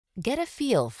Get a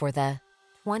feel for the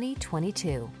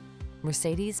 2022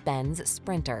 Mercedes-Benz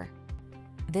Sprinter.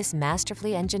 This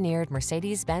masterfully engineered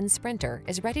Mercedes-Benz Sprinter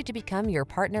is ready to become your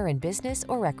partner in business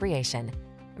or recreation.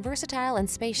 Versatile and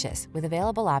spacious with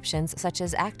available options such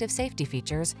as active safety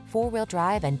features, four-wheel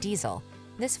drive, and diesel,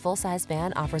 this full-size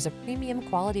van offers a premium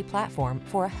quality platform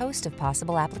for a host of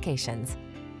possible applications.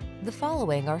 The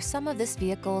following are some of this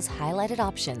vehicle's highlighted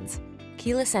options: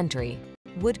 keyless entry,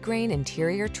 wood grain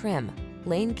interior trim,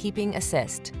 lane keeping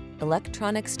assist,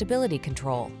 electronic stability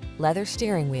control, leather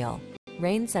steering wheel,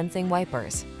 rain sensing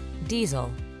wipers,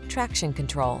 diesel, traction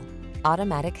control,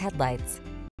 automatic headlights,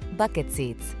 bucket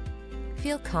seats.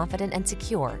 Feel confident and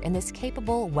secure in this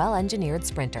capable, well-engineered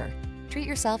Sprinter. Treat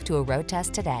yourself to a road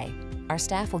test today. Our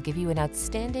staff will give you an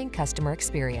outstanding customer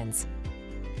experience.